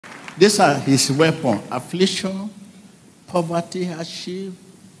These are his weapons: affliction, poverty, hardship,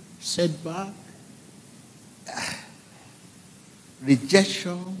 setback,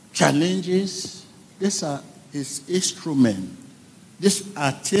 rejection, challenges. These are his instruments. These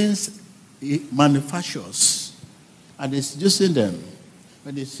are things he manufactures, and he's using them.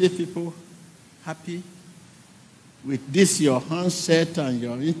 When you see people happy with this, your handset and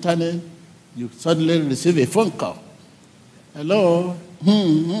your internet, you suddenly receive a phone call. Hello?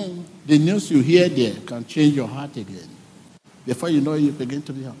 The news you hear there can change your heart again. Before you know it, you begin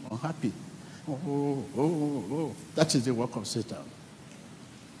to be unhappy. Oh. That is the work of Satan.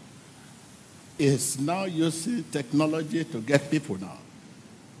 It's now using technology to get people now.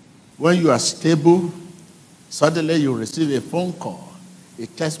 When you are stable, suddenly you receive a phone call, a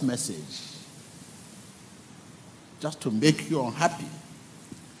text message, just to make you unhappy.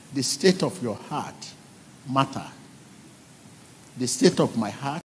 The state of your heart matters. The state of my heart